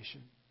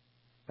salvation.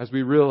 As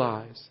we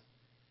realize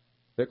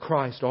that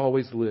Christ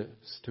always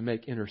lives to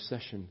make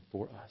intercession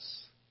for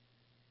us.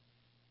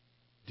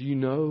 Do you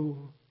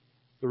know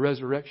the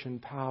resurrection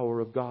power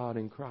of God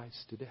in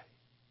Christ today?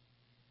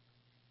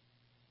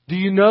 Do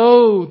you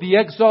know the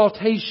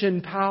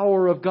exaltation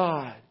power of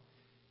God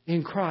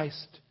in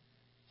Christ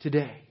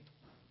today?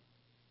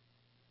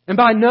 And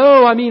by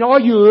know, I mean, are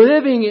you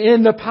living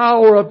in the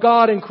power of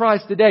God in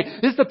Christ today?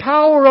 Is the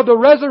power of the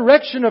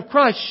resurrection of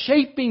Christ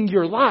shaping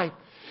your life?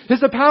 Is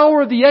the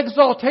power of the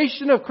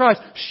exaltation of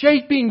Christ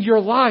shaping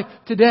your life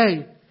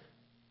today?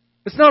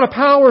 It's not a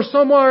power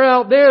somewhere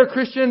out there,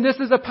 Christian. This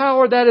is a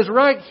power that is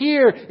right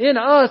here in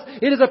us.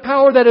 It is a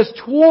power that is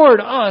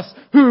toward us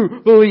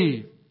who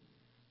believe.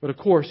 But of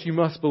course, you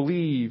must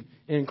believe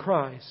in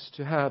Christ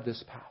to have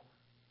this power.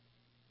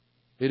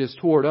 It is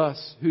toward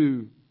us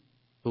who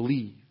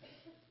believe.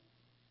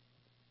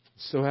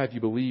 So have you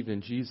believed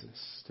in Jesus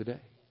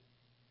today?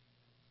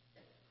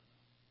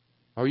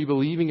 Are you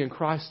believing in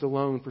Christ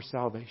alone for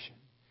salvation?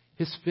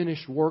 His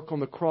finished work on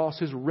the cross,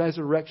 His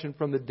resurrection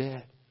from the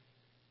dead,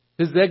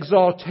 His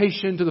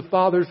exaltation to the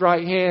Father's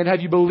right hand. Have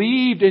you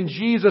believed in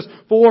Jesus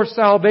for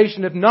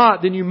salvation? If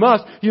not, then you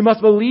must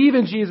believe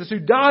in Jesus who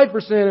died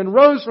for sin and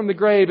rose from the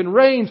grave and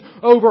reigns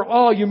over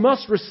all. You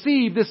must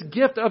receive this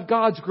gift of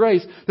God's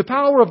grace. The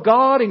power of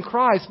God in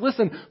Christ,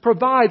 listen,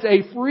 provides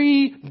a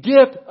free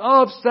gift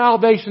of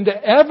salvation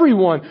to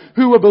everyone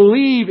who will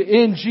believe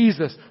in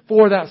Jesus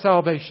for that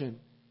salvation.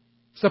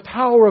 It's the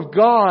power of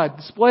God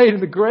displayed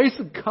in the grace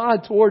of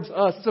God towards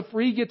us. It's a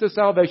free gift of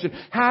salvation.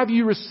 Have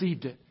you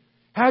received it?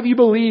 Have you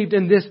believed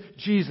in this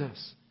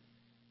Jesus?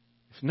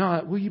 If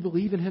not, will you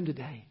believe in Him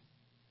today?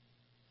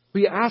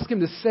 Will you ask Him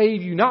to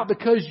save you, not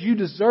because you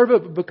deserve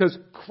it, but because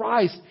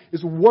Christ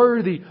is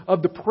worthy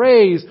of the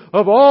praise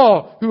of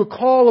all who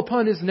call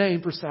upon His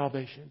name for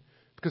salvation?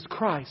 Because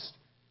Christ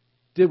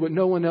did what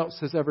no one else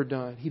has ever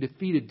done. He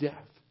defeated death.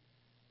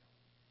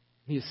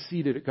 He is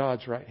seated at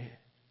God's right hand.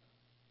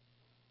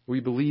 Will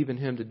you believe in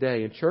Him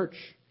today? In church,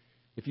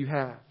 if you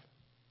have,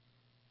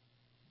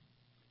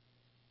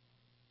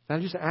 I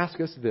just ask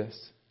us this.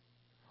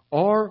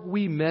 Are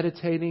we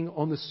meditating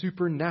on the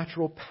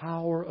supernatural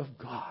power of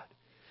God?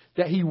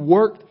 That He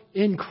worked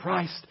in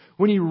Christ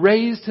when He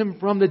raised Him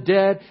from the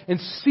dead and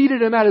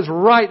seated Him at His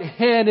right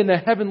hand in the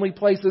heavenly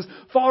places,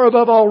 far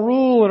above all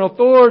rule and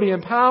authority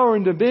and power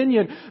and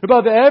dominion,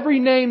 above every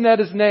name that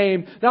is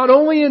named, not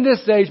only in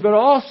this age, but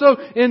also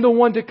in the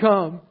one to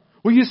come.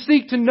 Will you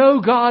seek to know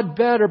God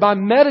better by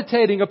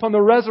meditating upon the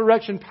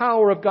resurrection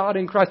power of God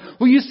in Christ?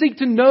 Will you seek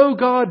to know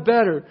God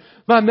better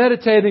by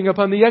meditating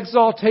upon the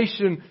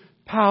exaltation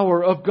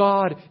power of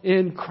God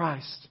in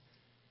Christ?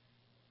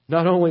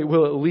 Not only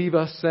will it leave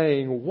us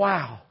saying,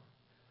 wow,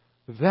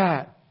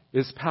 that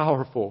is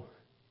powerful,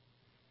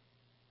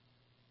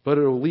 but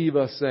it will leave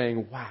us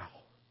saying, wow,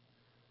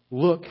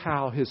 look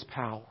how His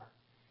power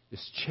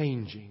is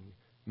changing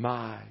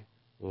my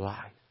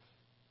life.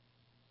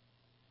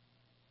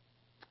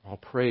 All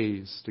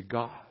praise to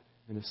God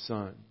and His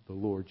Son, the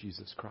Lord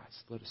Jesus Christ.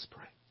 Let us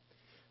pray.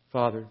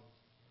 Father,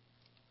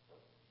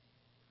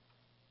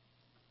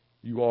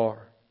 You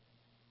are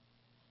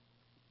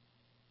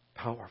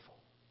powerful.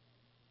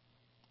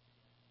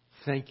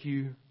 Thank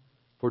You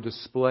for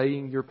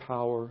displaying Your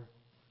power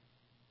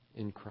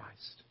in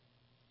Christ.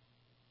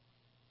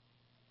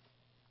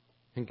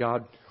 And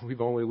God,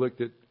 we've only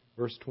looked at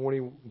verse 20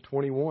 and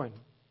 21.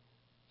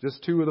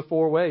 Just two of the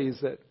four ways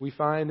that we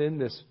find in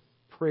this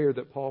prayer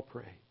that Paul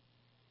prayed.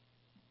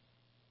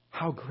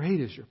 How great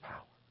is your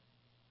power?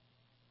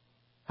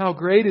 How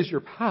great is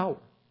your power?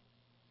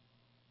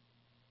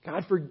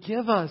 God,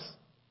 forgive us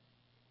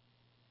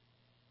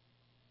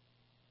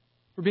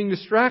for being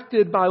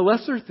distracted by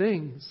lesser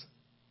things.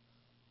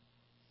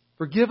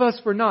 Forgive us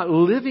for not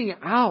living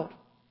out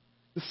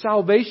the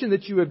salvation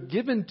that you have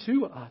given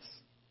to us.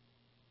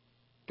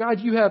 God,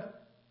 you have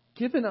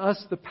given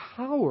us the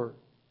power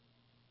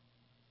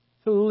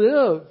to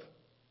live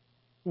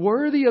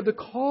worthy of the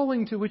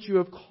calling to which you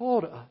have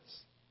called us.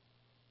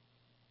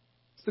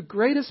 It's the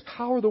greatest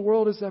power the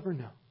world has ever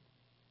known.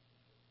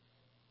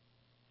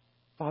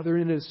 Father,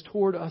 and it is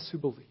toward us who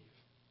believe.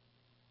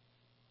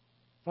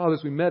 Father,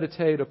 as we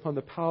meditate upon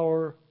the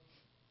power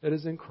that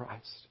is in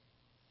Christ,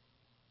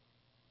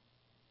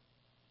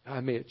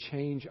 God, may it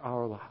change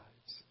our lives.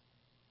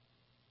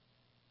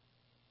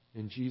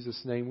 In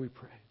Jesus' name we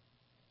pray.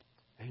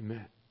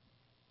 Amen.